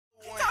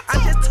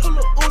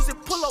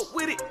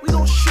with it, we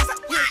gon' shoot.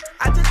 Yeah,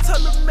 I just tell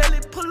the Melly,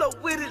 pull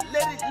up with it,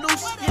 let it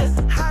loose.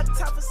 Yeah, high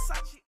top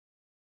Versace.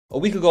 A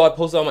week ago, I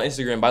posted on my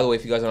Instagram. By the way,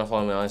 if you guys are not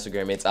following me on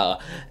Instagram, it's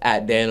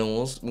at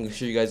Dannimuls. Make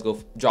sure you guys go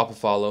drop a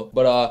follow.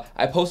 But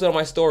I posted on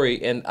my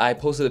story, and I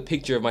posted a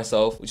picture of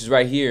myself, which is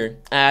right here.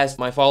 I asked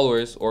my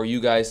followers or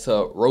you guys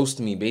to roast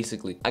me,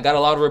 basically. I got a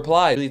lot of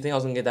replies. I really think I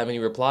was gonna get that many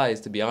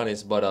replies, to be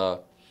honest.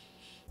 But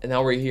and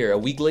now we're here a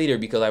week later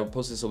because I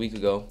posted this a week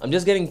ago. I'm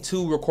just getting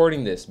to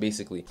recording this,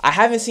 basically. I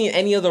haven't seen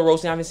any of the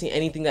roasting. I haven't seen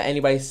anything that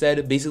anybody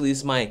said. Basically,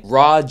 it's my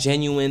raw,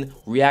 genuine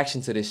reaction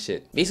to this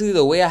shit. Basically,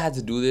 the way I had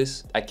to do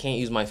this, I can't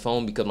use my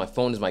phone because my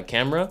phone is my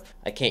camera.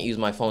 I can't use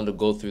my phone to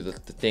go through the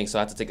thing, so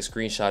I have to take a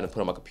screenshot and put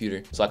it on my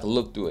computer so I can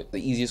look through it.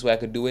 The easiest way I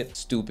could do it,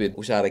 stupid,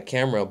 wish I had a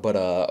camera, but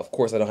of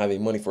course I don't have any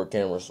money for a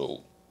camera,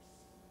 so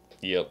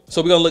yep.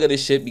 So we're gonna look at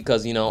this shit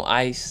because, you know,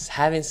 I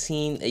haven't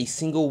seen a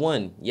single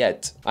one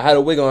yet. I had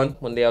a wig on.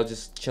 One day I was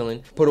just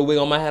chilling. Put a wig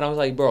on my head. I was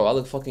like, bro, I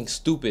look fucking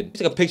stupid.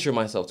 Took a picture of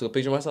myself.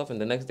 And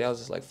the next day I was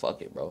just like,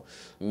 fuck it, bro.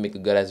 Make a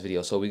good ass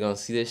video. So we're gonna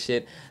see this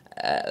shit.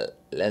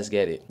 Let's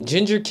get it.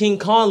 Ginger King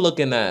Kong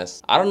looking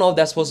ass. I don't know if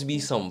that's supposed to be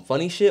some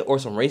funny shit or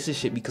some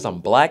racist shit because I'm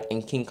black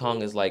and King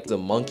Kong is like the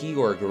monkey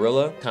or a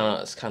gorilla.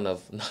 It's kind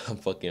of I'm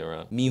fucking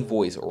around. Mean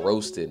voice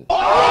roasted.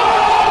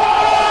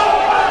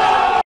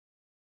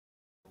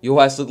 Yo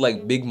ass look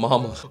like Big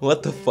Mama.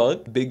 What the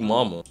fuck? Big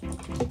Mama.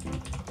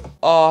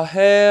 Oh,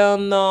 hell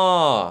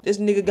nah. This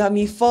nigga got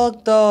me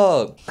fucked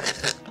up.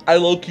 I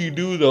low-key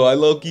do though, I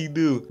low-key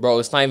do. Bro,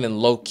 it's not even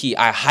low-key.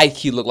 I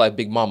high-key look like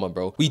Big Mama,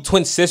 bro. We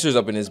twin sisters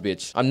up in this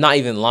bitch. I'm not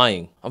even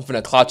lying. I'm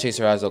finna clout chase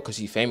her ass though, cause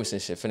she famous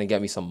and shit. Finna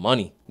get me some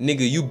money.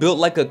 Nigga, you built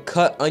like a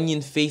cut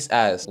onion face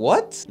ass.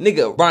 What?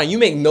 Nigga, Brian, you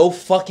make no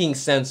fucking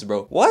sense,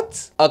 bro.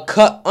 What? A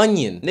cut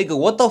onion. Nigga,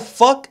 what the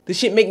fuck? This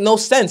shit make no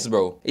sense,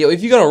 bro. Yo,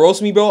 if you're gonna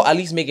roast me, bro, at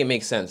least make it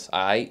make sense,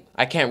 alright?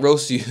 I can't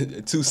roast you.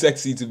 Too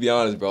sexy, to be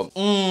honest, bro.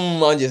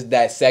 I'm just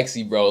that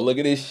sexy, bro. Look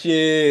at this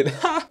shit.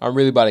 I'm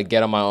really about to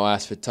get on my own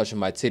ass for touching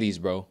my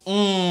titties, bro.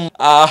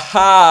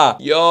 Aha.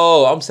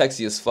 Yo, I'm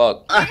sexy as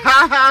fuck.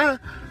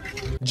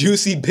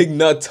 Juicy big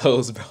nut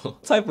toes, bro.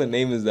 What type of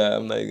name is that?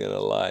 I'm not even gonna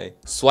lie.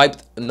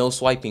 Swiped, no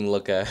swiping,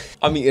 look at.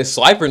 I mean, it's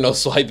swiper, no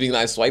swiping.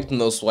 I swiped,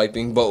 no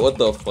swiping, but what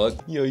the fuck?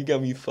 Yo, you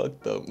got me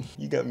fucked up.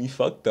 You got me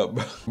fucked up,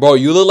 bro. Bro,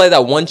 you look like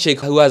that one chick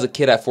who has a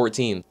kid at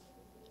 14.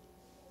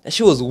 That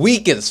shit was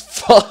weak as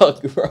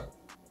fuck, bro.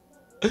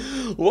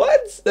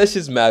 What? That's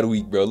just mad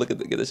weak, bro. Look at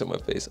get this on my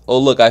face. Oh,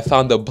 look, I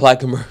found the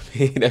black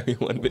mermaid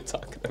everyone been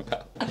talking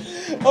about.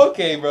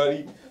 Okay,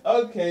 brody.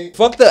 Okay.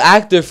 Fuck the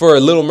actor for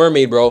Little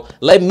Mermaid, bro.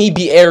 Let me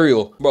be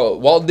Ariel. Bro,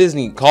 Walt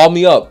Disney, call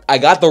me up. I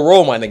got the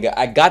role, my nigga.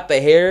 I got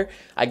the hair.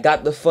 I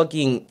got the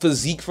fucking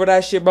physique for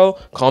that shit, bro.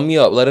 Call me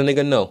up. Let a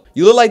nigga know.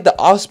 You look like the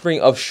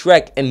offspring of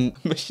Shrek and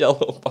Michelle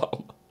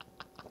Obama.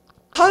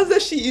 How does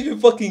that shit even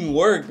fucking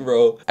work,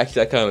 bro?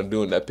 Actually, I kind of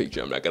do in that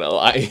picture, I'm not gonna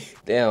lie.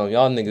 Damn,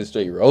 y'all niggas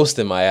straight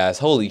roasting my ass.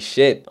 Holy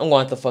shit. I'm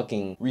going to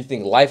fucking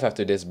rethink life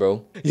after this,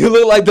 bro. You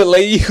look like the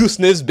lady who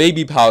sniffs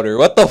baby powder.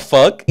 What the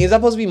fuck? Is that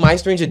supposed to be My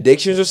Strange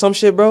Addictions or some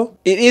shit, bro?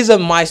 It is a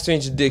My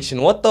Strange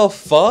Addiction. What the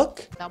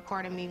fuck? That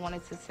part of me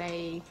wanted to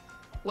say,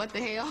 what the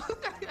hell?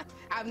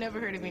 I've never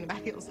heard of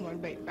anybody else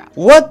snorting baby powder.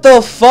 What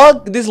the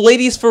fuck? This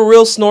lady's for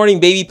real snorting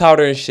baby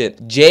powder and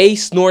shit. Jay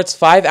snorts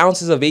 5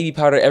 ounces of baby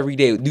powder every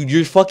day. Dude,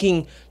 you're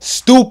fucking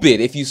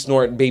stupid if you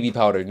snort baby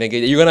powder,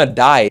 nigga. You're gonna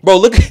die. Bro,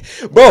 look.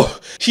 Bro,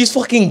 she's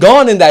fucking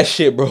gone in that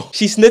shit, bro.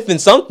 She's sniffing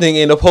something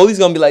and the police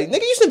gonna be like,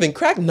 nigga, you sniffing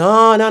crack?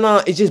 Nah, nah,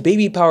 nah. It's just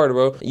baby powder,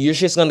 bro. Your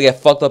shit's gonna get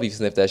fucked up if you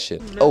sniff that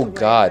shit. Oh,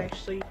 God.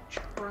 Actually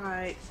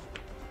try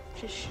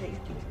to shake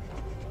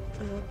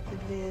it up and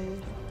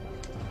then...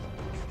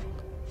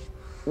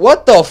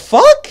 What the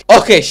fuck?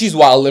 Okay, she's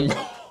wildin',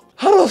 bro.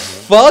 How the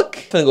fuck?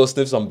 I'm gonna go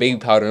sniff some baby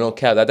powder, no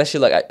cap. That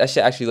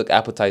shit actually look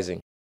appetizing.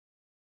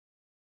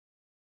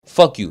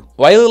 Fuck you.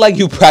 Why you look like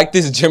you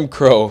practice Jim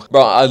Crow?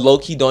 Bro, I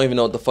low-key don't even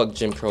know what the fuck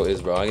Jim Crow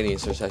is, bro. I gotta even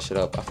search that shit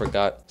up. I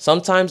forgot.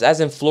 Sometimes,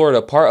 as in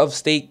Florida, part of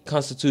state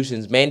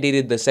constitutions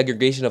mandated the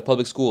segregation of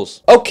public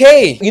schools.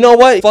 Okay, you know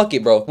what? Fuck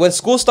it, bro. When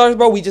school starts,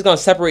 bro, we just gonna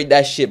separate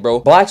that shit, bro.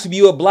 Blacks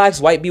be with blacks,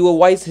 white be with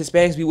whites,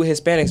 Hispanics be with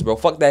Hispanics, bro.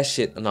 Fuck that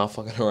shit. I'm not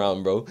fucking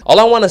around, bro. All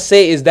I wanna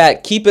say is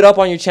that keep it up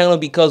on your channel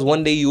because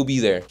one day you'll be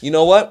there. You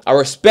know what? I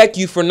respect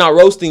you for not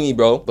roasting me,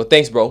 bro. But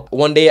thanks, bro.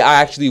 One day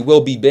I actually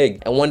will be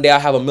big. And one day I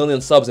have 1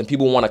 million subs and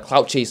people wanna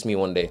clout chase me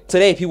one day.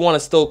 Today, people want to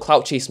still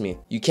clout chase me.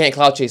 You can't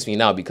clout chase me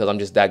now because I'm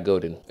just that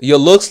good. You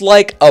looks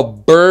like a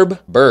burb.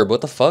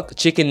 What the fuck?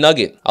 Chicken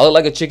nugget. I look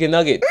like a chicken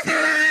nugget.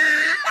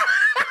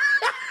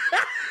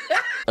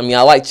 I mean,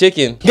 I like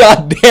chicken.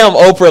 God damn,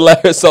 Oprah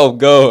let herself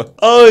go.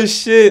 Oh,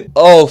 shit.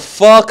 Oh,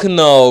 fuck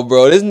no,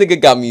 bro. This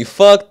nigga got me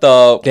fucked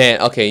up.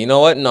 Damn, okay, you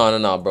know what?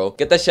 No, bro.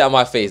 Get that shit out of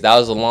my face. That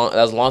was a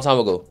long time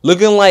ago.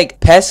 Looking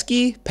like Peps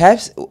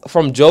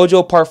from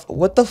JoJo Part...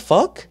 What the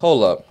fuck?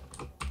 Hold up.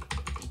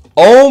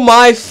 Oh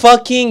my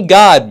fucking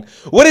god.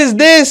 What is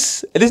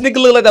this? This nigga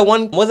look like that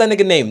one. What's that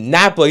nigga name?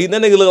 Nappa.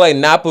 That nigga look like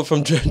Nappa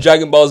from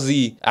Dragon Ball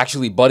Z.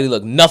 Actually, Buddy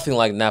look nothing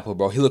like Nappa,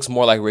 bro. He looks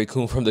more like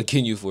Raccoon from the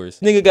Ginyu Force.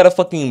 Nigga got a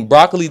fucking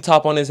broccoli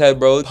top on his head,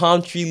 bro.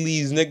 Palm tree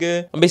leaves,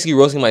 nigga. I'm basically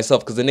roasting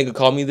myself because the nigga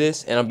called me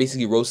this, and I'm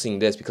basically roasting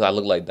this because I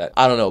look like that.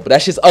 I don't know, but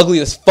that shit's ugly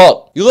as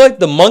fuck. You look like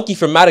the monkey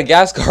from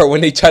Madagascar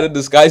when they try to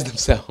disguise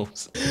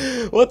themselves.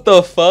 What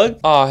the fuck?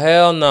 Oh,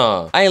 hell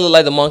nah. I ain't look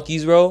like the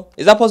monkeys, bro.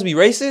 Is that supposed to be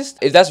racist?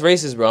 If that's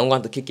racist, bro, I'm going to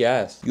have to kick your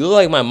ass. You look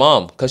like my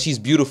mom because she's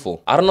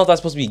beautiful. I don't know if that's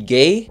supposed to be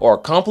gay or a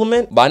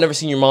compliment, but I never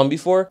seen your mom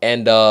before.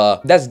 And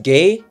that's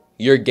gay.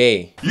 You're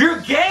gay.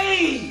 You're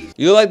gay!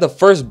 You look like the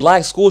first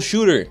black school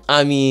shooter.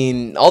 I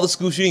mean, all the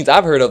school shootings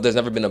I've heard of, there's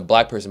never been a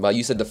black person, but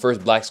you said the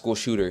first black school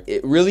shooter.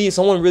 It really,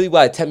 someone really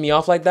would tempt me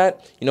off like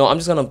that, you know, I'm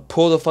just gonna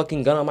pull the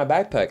fucking gun out of my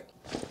backpack.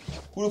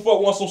 Who the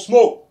fuck wants some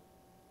smoke?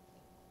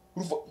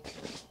 Who the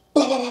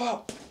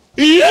fuck?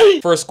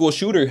 First school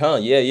shooter, huh?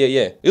 Yeah.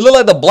 You look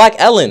like the Black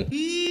Ellen.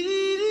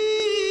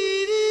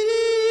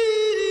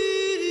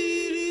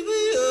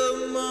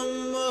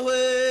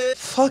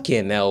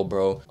 Fucking hell,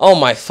 bro. Oh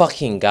my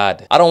fucking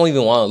god. I don't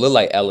even want to look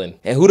like Ellen.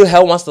 And who the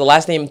hell wants the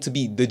last name to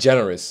be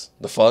DeGeneres?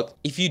 The fuck?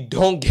 If you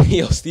don't get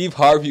yo Steve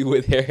Harvey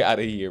with hair out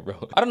of here,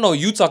 bro. I don't know what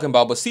you talking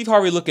about, but Steve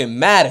Harvey looking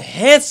mad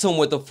handsome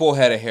with the full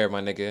head of hair,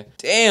 my nigga.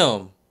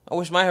 Damn. I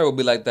wish my hair would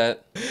be like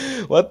that.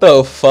 What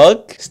the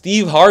fuck?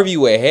 Steve Harvey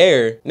with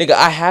hair? Nigga,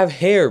 I have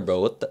hair, bro.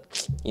 What the?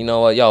 You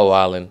know what? Y'all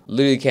wildin'.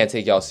 Literally can't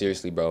take y'all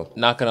seriously, bro.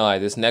 Not gonna lie,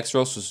 this next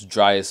roast was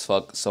dry as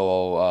fuck.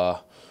 So,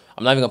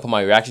 I'm not even gonna put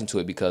my reaction to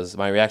it because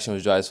my reaction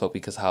was dry as fuck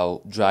because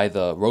how dry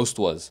the roast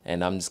was.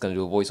 And I'm just gonna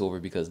do a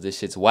voiceover because this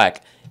shit's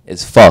whack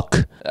as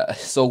fuck.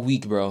 So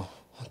weak, bro.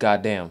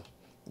 Goddamn.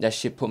 That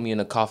shit put me in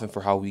a coffin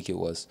for how weak it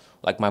was.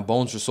 Like, my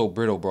bones were so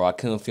brittle, bro. I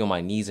couldn't feel my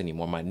knees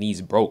anymore. My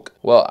knees broke.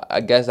 Well,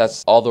 I guess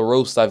that's all the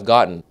roasts I've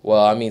gotten.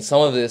 Well, I mean,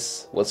 some of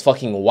this was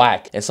fucking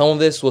whack. And some of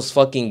this was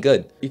fucking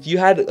good. If you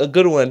had a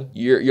good one,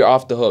 you're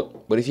off the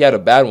hook. But if you had a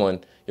bad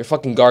one, you're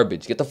fucking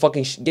garbage. Get the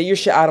fucking get your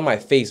shit out of my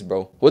face,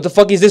 bro. What the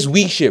fuck is this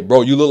weak shit,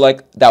 bro? You look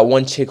like that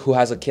one chick who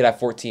has a kid at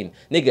 14.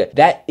 Nigga,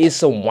 that is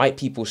some white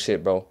people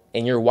shit, bro.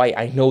 And you're white.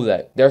 I know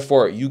that.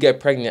 Therefore, you get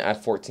pregnant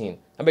at 14.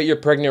 I bet you're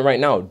pregnant right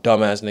now,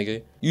 dumbass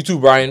nigga. You too,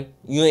 Brian.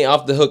 You ain't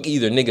off the hook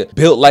either, nigga.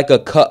 Built like a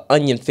cut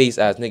onion face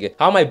ass nigga.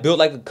 How am I built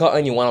like a cut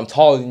onion when I'm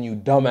taller than you,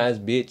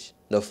 dumbass bitch?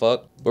 The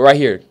fuck? But right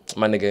here,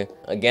 my nigga.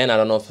 Again, I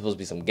don't know if it's supposed to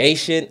be some gay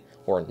shit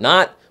or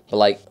not. But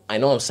like, I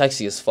know I'm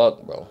sexy as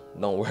fuck, bro.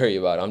 Don't worry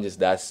about it. I'm just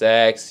that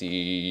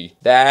sexy.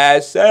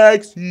 That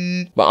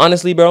sexy. But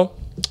honestly, bro,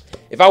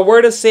 if I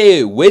were to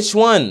say which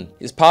one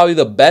is probably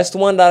the best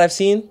one that I've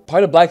seen,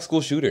 probably the black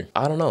school shooter.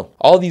 I don't know.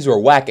 All these were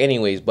whack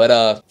anyways.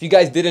 But if you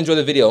guys did enjoy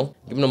the video,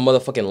 give them a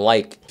motherfucking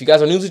like. If you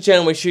guys are new to the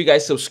channel, make sure you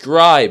guys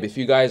subscribe. If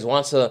you guys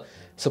want to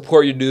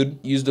support your dude,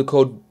 use the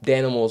code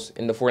Dannimuls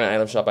in the Fortnite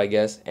item shop, I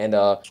guess. And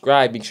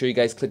subscribe. Make sure you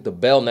guys click the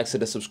bell next to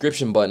the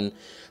subscription button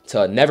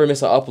to never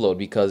miss an upload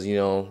because, you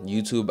know,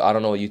 YouTube, I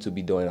don't know what YouTube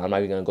be doing. I'm not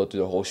even going to go through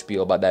the whole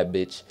spiel about that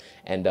bitch.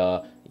 And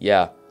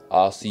yeah.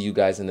 I'll see you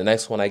guys in the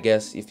next one, I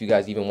guess, if you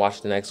guys even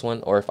watch the next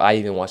one, or if I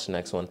even watch the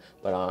next one.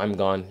 But I'm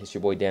gone. It's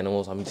your boy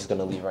Dannimuls. I'm just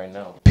gonna leave right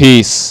now.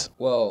 Peace.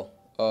 Well,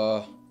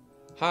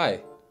 hi.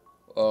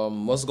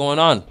 What's going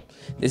on?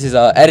 This is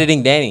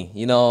editing Danny.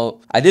 You know,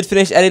 I did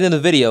finish editing the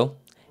video,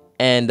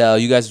 and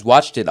you guys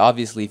watched it,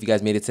 obviously, if you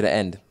guys made it to the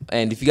end.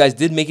 And if you guys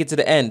did make it to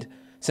the end,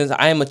 since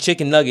I am a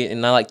chicken nugget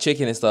and I like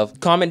chicken and stuff,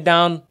 comment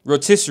down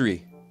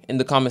rotisserie in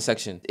the comment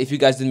section if you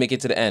guys did make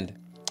it to the end.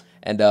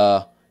 And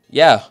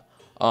yeah,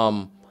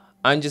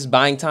 I'm just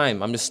buying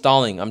time. I'm just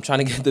stalling. I'm trying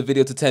to get the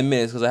video to 10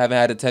 minutes because I haven't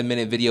had a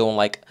 10-minute video in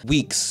like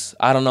weeks.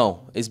 I don't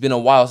know. It's been a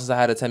while since I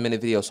had a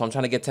 10-minute video, so I'm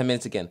trying to get 10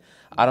 minutes again.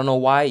 I don't know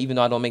why, even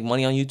though I don't make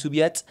money on YouTube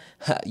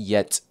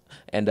yet.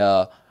 And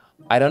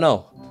I don't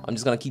know. I'm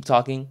just going to keep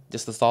talking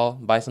just to stall,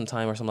 buy some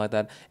time or something like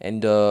that.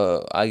 And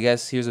I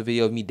guess here's a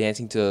video of me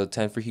dancing to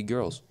 10 freaky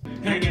girls.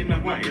 Hanging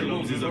up my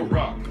earlobes is a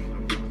rock.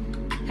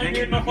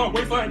 Hanging up my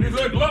waistline is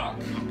a Glock.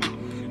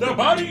 The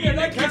body in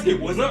that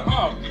casket was a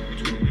op.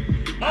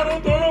 I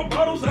don't throw no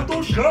bottles, I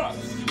throw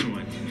shots.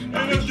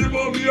 And if you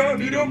want me, I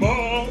need them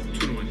all.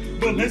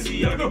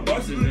 Balenciaga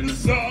boxes in the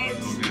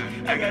socks.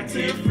 I got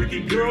 10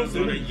 freaking girls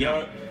on a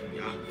yacht.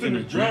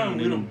 Finna drown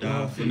with them,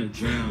 dog. Finna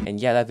drown. And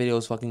yeah, that video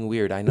is fucking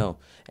weird, I know.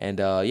 And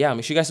yeah,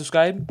 make sure you guys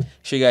subscribe. Make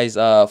sure you guys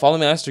follow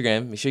me on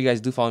Instagram. Make sure you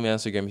guys do follow me on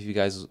Instagram if you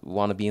guys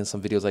want to be in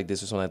some videos like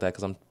this or something like that.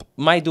 Because I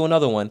might do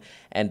another one.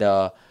 And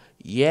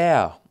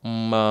yeah,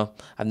 I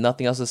have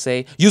nothing else to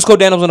say. Use code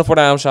Dannimuls in the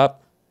Fortnite item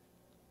shop.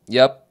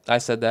 Yep. I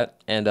said that,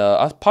 and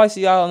I'll probably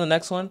see y'all on the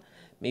next one.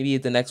 Maybe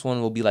the next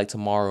one will be like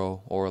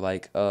tomorrow or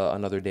like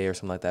another day or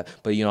something like that.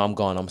 But you know, I'm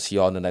gone. I'm gonna see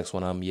y'all in the next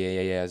one.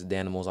 Yeah. It's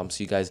Dannimuls. I'm gonna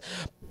see you guys.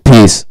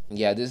 Peace.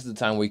 Yeah, this is the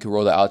time where you can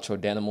roll the outro.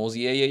 Dannimuls.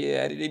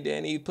 Yeah.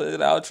 Danny, put the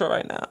outro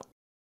right now.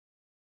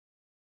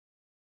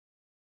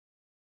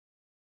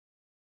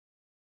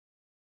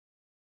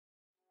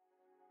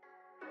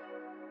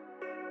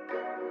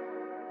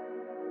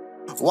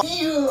 Why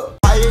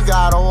you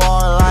got a war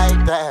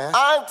like that?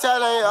 I'm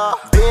telling ya.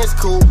 Benz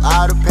coupe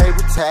out of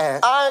paper tag.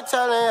 I ain't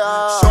telling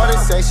y'all. Shorty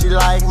say she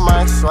like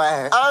my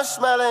swag. I'm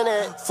smelling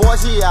it.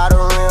 4G out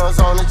of rims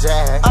on the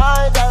jag.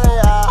 I ain't telling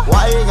y'all.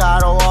 Why you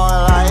gotta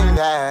walk like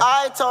that?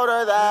 I told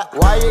her that.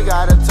 Why you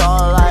gotta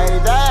talk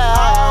like that?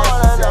 I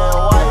wanna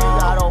know why